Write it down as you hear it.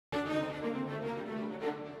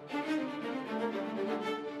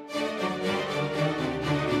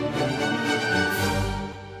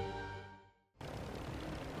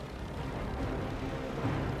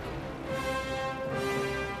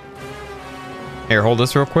Here, hold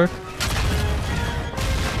this real quick.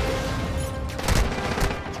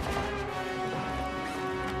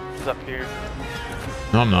 He's up here.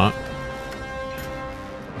 No, I'm not.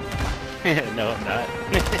 No, I'm not.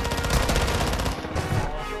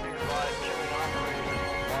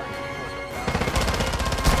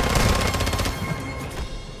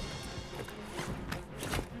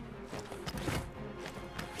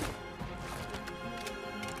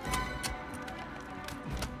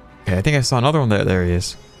 Okay, I think I saw another one there. There he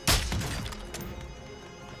is.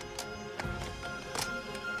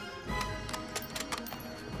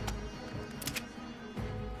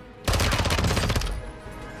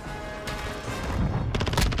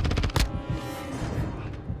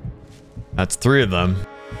 That's 3 of them.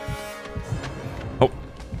 Oh,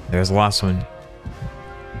 there's the last one.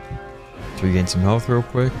 Let's regain some health real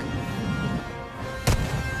quick.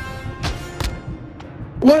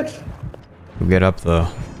 What? We'll get up though.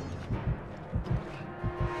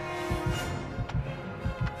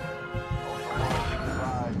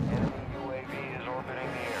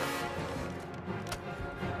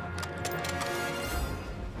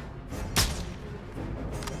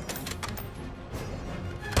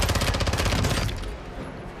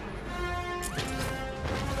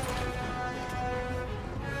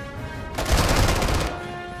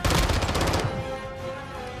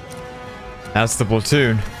 That's the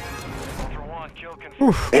platoon.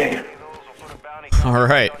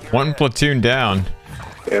 Alright, 1 platoon down.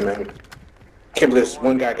 Yeah, man. Can't believe this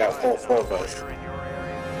one guy got 4 of us.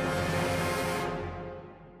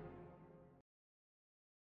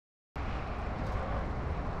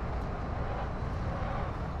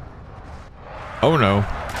 Oh no.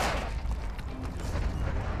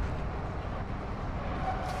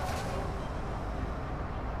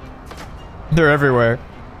 They're everywhere.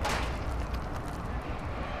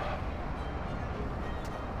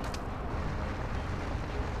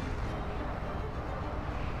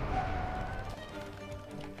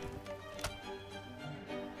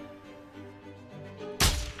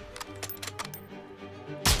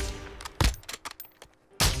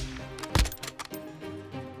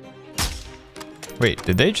 Wait,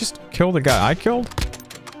 did they just kill the guy I killed?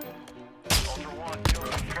 Ultra One, kill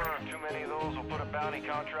confirmed. Too many of those will put a bounty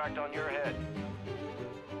contract on your head.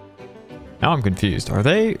 Now I'm confused. Are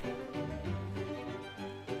they...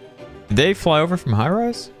 Did they fly over from high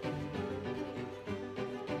rise?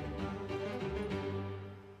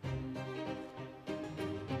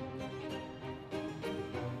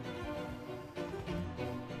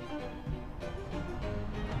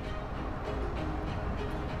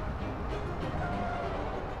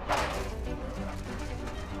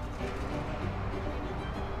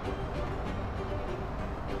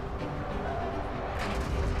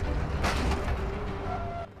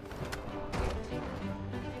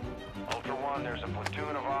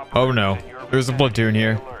 Oh no, there's a platoon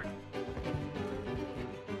here.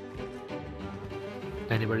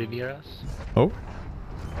 Anybody near us? Oh.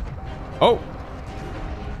 Oh!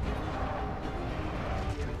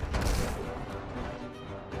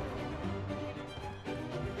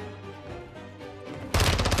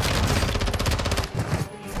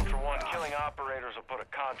 Ultra One, killing operators will put a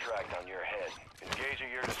contract on your head. Engage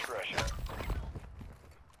at your discretion.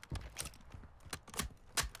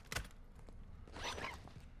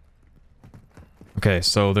 Okay,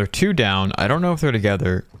 so they're 2 down. I don't know if they're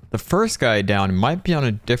together. The first guy down might be on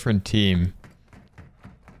a different team,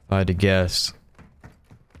 if I had to guess.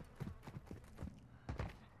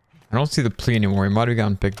 I don't see the plea anymore. He might have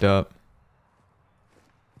gotten picked up.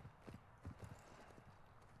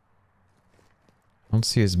 I don't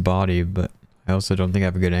see his body, but I also don't think I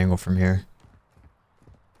have a good angle from here.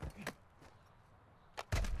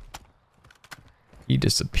 He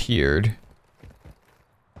disappeared.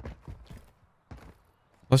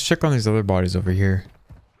 Let's check on these other bodies over here.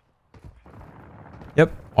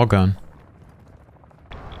 Yep, all gone.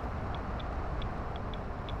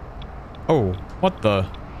 Oh, what the?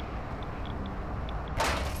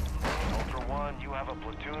 Ultra One, you have a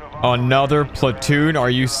platoon of Another platoon? Are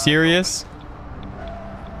you serious?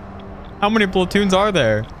 How many platoons are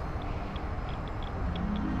there?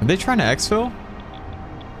 Are they trying to exfil?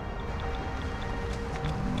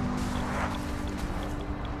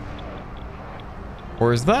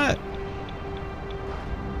 Or is that...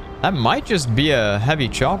 That might just be a heavy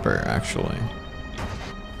chopper, actually.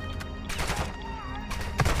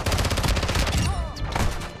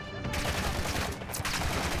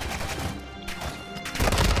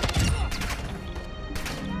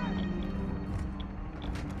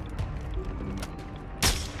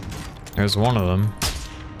 There's one of them.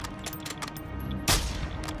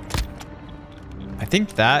 I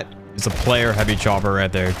think that It's a player heavy chopper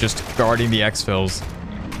right there, just guarding the exfils.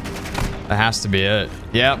 That has to be it.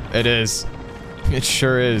 Yep, it is. It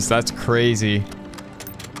sure is. That's crazy.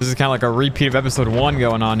 This is kind of like a repeat of episode 1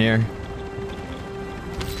 going on here.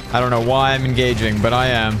 I don't know why I'm engaging, but I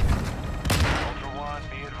am.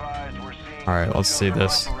 Alright, let's see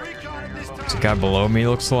this. There's a guy below me,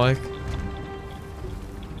 looks like.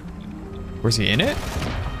 Where's he in it?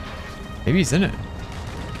 Maybe he's in it.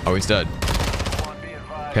 Oh, he's dead.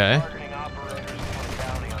 Okay.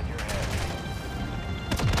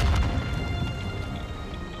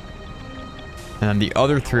 And then the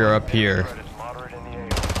other 3 are up here.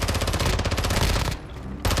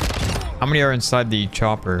 How many are inside the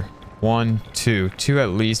chopper? 1, 2. 2 at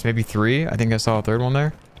least, maybe 3. I think I saw a 3rd one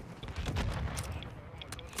there.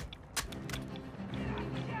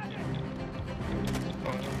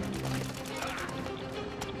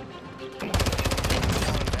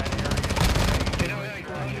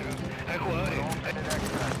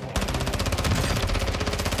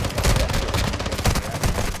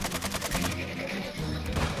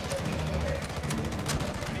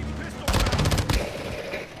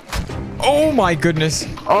 Oh my goodness.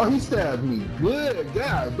 Oh, he stabbed me. Good.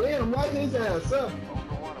 God damn, light his ass up.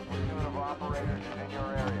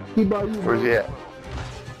 He by you. Where's he at?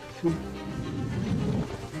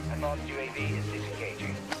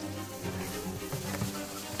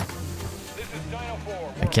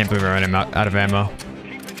 I can't believe I ran him out of ammo.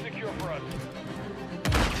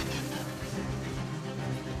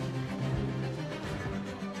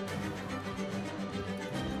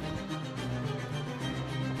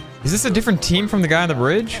 Is this a different team from the guy on the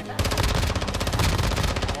bridge?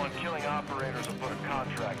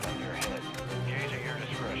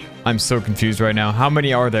 I'm so confused right now. How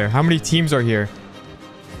many are there? How many teams are here?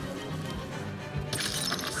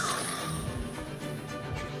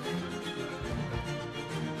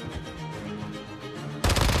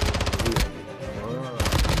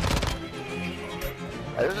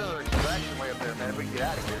 There's another extraction way up there, man. We can get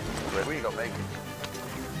out of here. But we ain't gonna make it.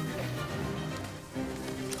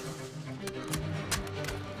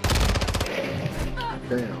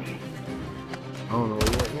 Damn. I don't know what.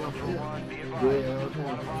 Yeah,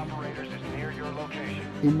 okay.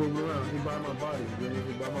 He moved around. He by my body. Yeah,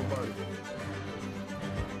 he by my body.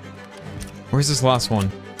 Where's this last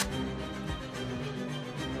one?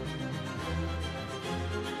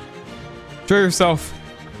 Show yourself.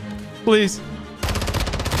 Please.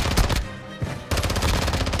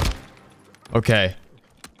 Okay.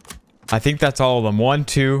 I think that's all of them. 1,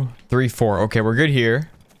 2, 3, 4. Okay, we're good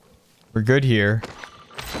here. We're good here.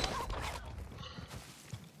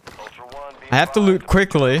 I have to loot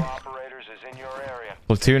quickly.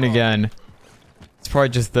 Platoon again. It's probably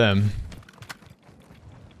just them.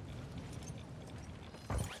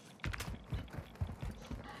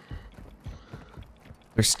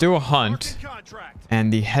 There's still a hunt.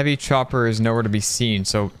 And the heavy chopper is nowhere to be seen.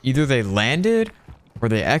 So either they landed or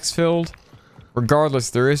they exfilled. Regardless,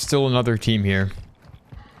 there is still another team here.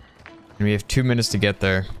 And we have 2 minutes to get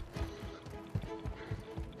there.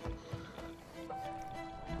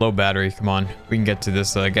 Low battery, come on. We can get to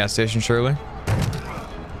this gas station surely.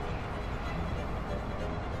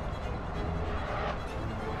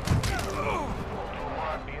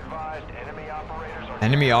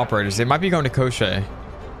 Enemy operators. They might be going to Koshe.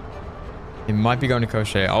 They might be going to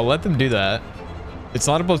Koshe. I'll let them do that. It's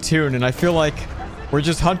not a platoon, and I feel like we're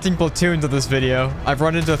just hunting platoons in this video. I've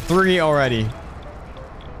run into 3 already.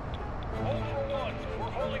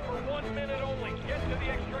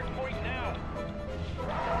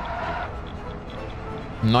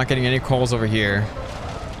 I'm not getting any calls over here.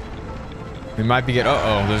 We might be getting...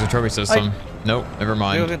 Uh-oh, there's a trophy system. Nope, never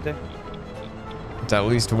mind. It's at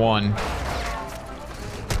least 1.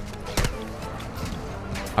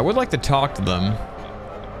 I would like to talk to them.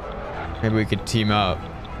 Maybe we could team up.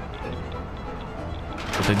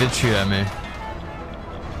 But they did shoot at me.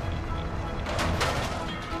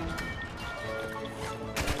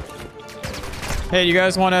 Hey, you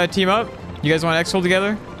guys want to team up? You guys want to exfil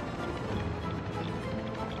together?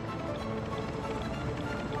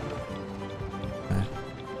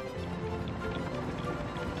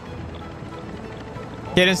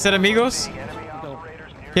 ¿Quieren ser amigos?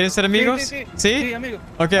 ¿Quieren ser amigos? Sí, ¿Sí? amigo.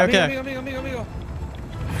 Okay, okay. Amigo.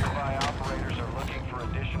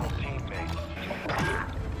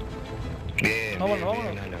 Vámonos.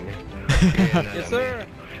 Yes, sir.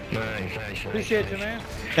 Appreciate you, man.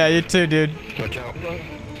 Yeah, you too, dude.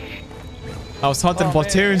 I was hunting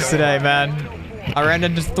platoons today, man. I ran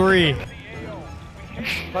into 3.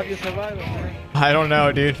 How'd you survive, man? I don't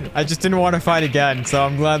know, dude. I just didn't want to fight again, so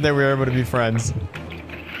I'm glad that we were able to be friends.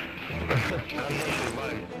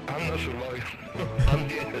 I'm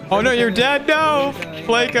Oh no, you're dead. No,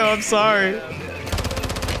 Flaco, I'm sorry.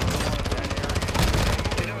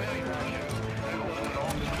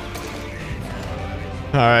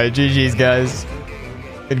 All right, GG's guys.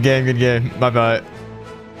 Good game, good game. Bye bye.